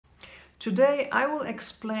Today I will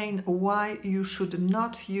explain why you should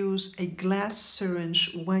not use a glass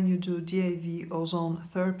syringe when you do DIV ozone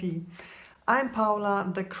therapy. I'm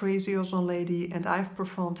Paula, the crazy ozone lady, and I've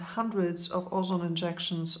performed hundreds of ozone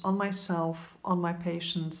injections on myself, on my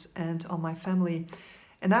patients, and on my family.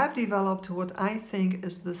 And I've developed what I think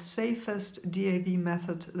is the safest DIV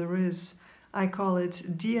method there is. I call it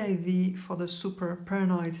DIV for the super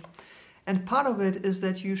paranoid. And part of it is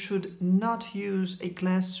that you should not use a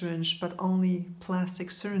glass syringe, but only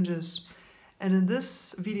plastic syringes. And in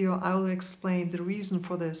this video, I will explain the reason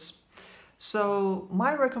for this. So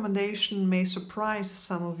my recommendation may surprise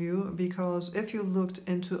some of you, because if you looked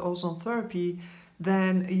into ozone therapy,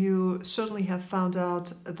 then you certainly have found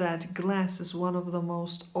out that glass is one of the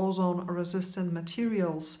most ozone-resistant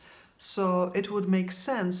materials. So it would make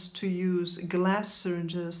sense to use glass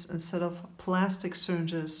syringes instead of plastic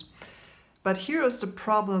syringes. But here is the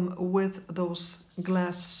problem with those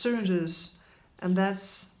glass syringes, and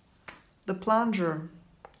that's the plunger.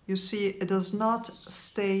 You see, it does not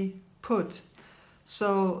stay put.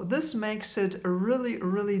 So this makes it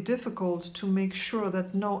really difficult to make sure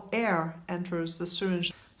that no air enters the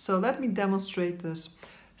syringe. So let me demonstrate this.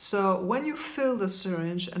 So when you fill the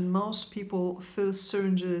syringe, and most people fill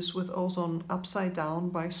syringes with ozone upside down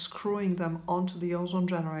by screwing them onto the ozone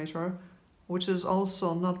generator, which is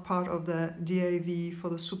also not part of the DIV for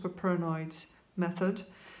the super paranoid method.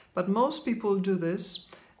 But most people do this.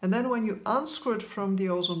 And then when you unscrew it from the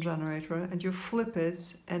ozone generator and you flip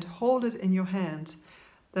it and hold it in your hand,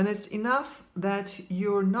 then it's enough that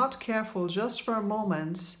you're not careful just for a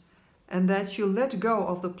moment and that you let go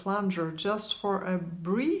of the plunger just for a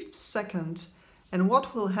brief second. And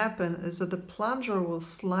what will happen is that the plunger will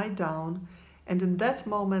slide down, and in that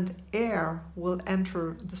moment air will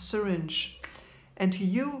enter the syringe. And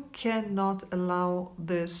you cannot allow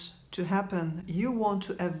this to happen. You want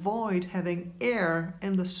to avoid having air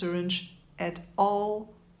in the syringe at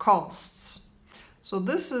all costs. So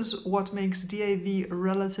this is what makes DIV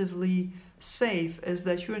relatively safe, is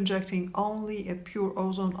that you're injecting only a pure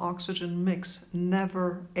ozone-oxygen mix,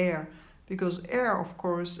 never air. Because air, of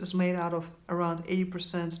course, is made out of around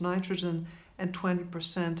 80% nitrogen and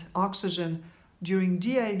 20% oxygen. During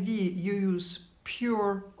DIV, you use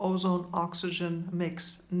pure ozone-oxygen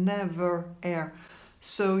mix, never air.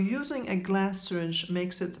 So using a glass syringe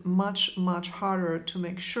makes it much harder to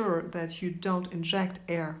make sure that you don't inject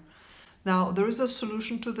air. Now, there is a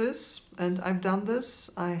solution to this, and I've done this.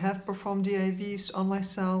 I have performed DIVs on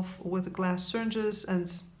myself with glass syringes,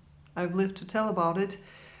 and I've lived to tell about it.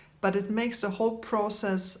 But it makes the whole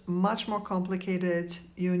process much more complicated.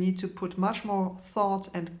 You need to put much more thought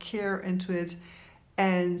and care into it,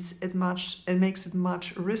 and it makes it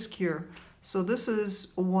much riskier. So this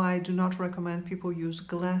is why I do not recommend people use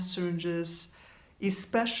glass syringes,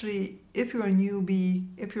 especially if you're a newbie.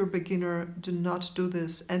 If you're a beginner, do not do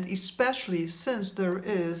this. And especially since there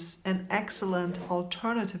is an excellent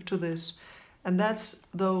alternative to this, and that's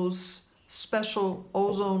those special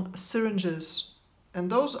ozone syringes. And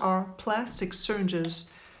those are plastic syringes.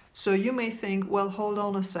 So you may think, well, hold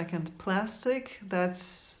on a second, plastic,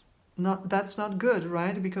 that's not good,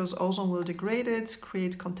 right? Because ozone will degrade it,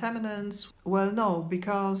 create contaminants. Well, no,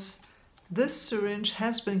 because this syringe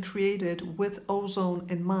has been created with ozone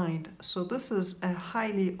in mind. So this is a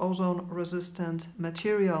highly ozone-resistant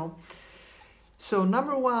material. So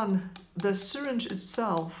number one, the syringe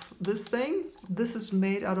itself, this is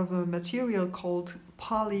made out of a material called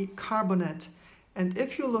polycarbonate. And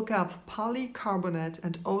if you look up polycarbonate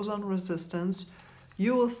and ozone resistance,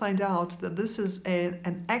 you will find out that this is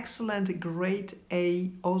an excellent grade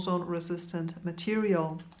A ozone-resistant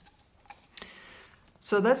material.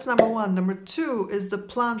 So that's number one. Number two is the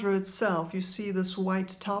plunger itself. You see this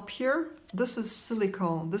white top here? This is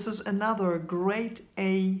silicone. This is another grade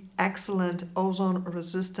A excellent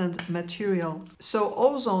ozone-resistant material. So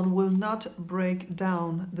ozone will not break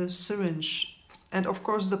down the syringe. And of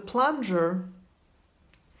course the plunger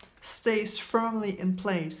stays firmly in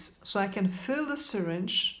place. So I can fill the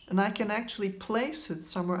syringe and I can actually place it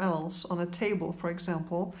somewhere else on a table, for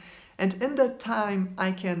example. And in that time,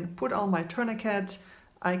 I can put on my tourniquet,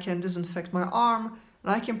 I can disinfect my arm,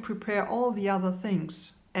 and I can prepare all the other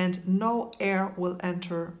things, and no air will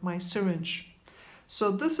enter my syringe.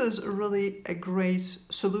 So this is really a great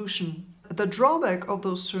solution. The drawback of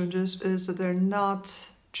those syringes is that they're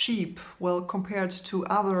not cheap, well, compared to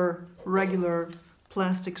other regular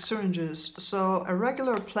plastic syringes. So a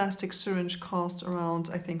regular plastic syringe costs around,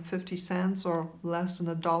 I think, 50 cents or less than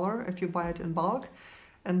 $1 if you buy it in bulk.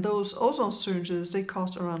 And those ozone syringes, they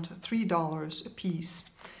cost around $3 a piece.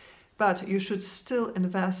 But you should still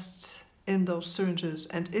invest in those syringes.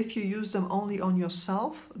 And if you use them only on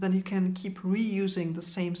yourself, then you can keep reusing the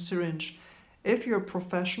same syringe. If you're a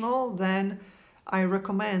professional, then I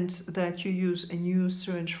recommend that you use a new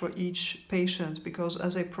syringe for each patient, because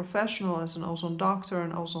as a professional, as an ozone doctor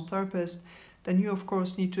and ozone therapist, then you of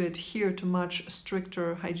course need to adhere to much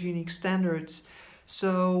stricter hygienic standards.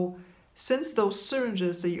 So since those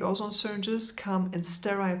syringes, the ozone syringes, come in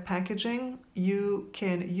sterile packaging, you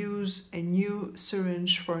can use a new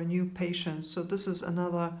syringe for a new patient. So this is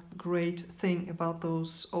another great thing about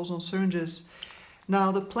those ozone syringes.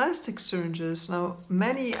 Now the plastic syringes,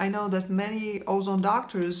 I know that many ozone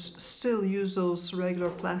doctors still use those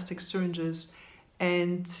regular plastic syringes,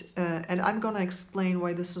 and I'm going to explain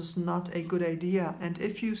why this is not a good idea. And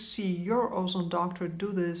if you see your ozone doctor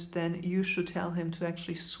do this, then you should tell him to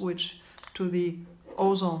actually switch to the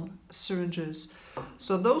ozone syringes.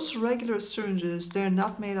 So those regular syringes, they're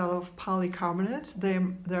not made out of polycarbonate,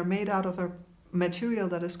 they're made out of a material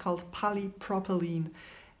that is called polypropylene.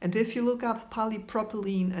 And if you look up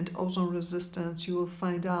polypropylene and ozone resistance, you will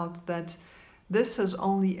find out that this has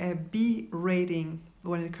only a B rating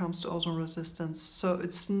when it comes to ozone resistance. So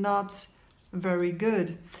it's not very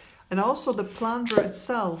good. And also the plunger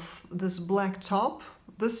itself, this black top,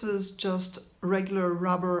 this is just regular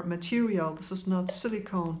rubber material. This is not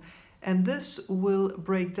silicone. And this will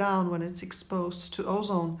break down when it's exposed to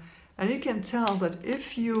ozone. And you can tell that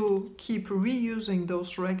if you keep reusing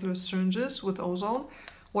those regular syringes with ozone,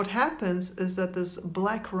 what happens is that this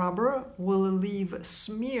black rubber will leave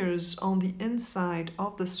smears on the inside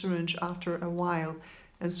of the syringe after a while.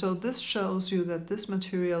 And so this shows you that this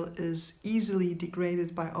material is easily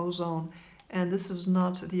degraded by ozone, and this is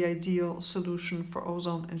not the ideal solution for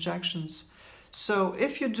ozone injections. So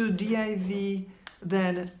if you do DIV,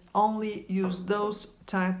 then only use those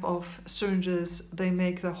type of syringes. They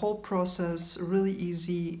make the whole process really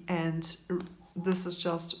easy, and this is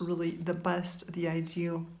just really the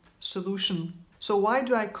ideal solution. So why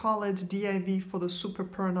do I call it DIV for the super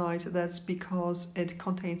paranoid? That's because it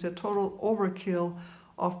contains a total overkill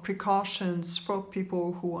of precautions for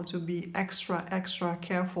people who want to be extra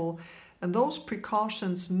careful. And those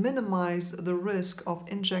precautions minimize the risk of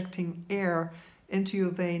injecting air into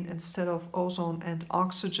your vein instead of ozone and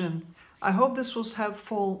oxygen. I hope this was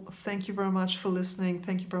helpful. Thank you very much for listening.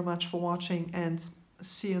 Thank you very much for watching, and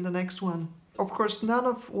see you in the next one. Of course, none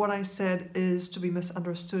of what I said is to be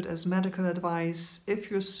misunderstood as medical advice.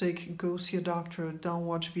 If you're sick, go see a doctor. Don't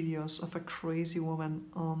watch videos of a crazy woman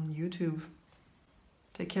on YouTube.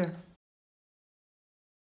 Take care.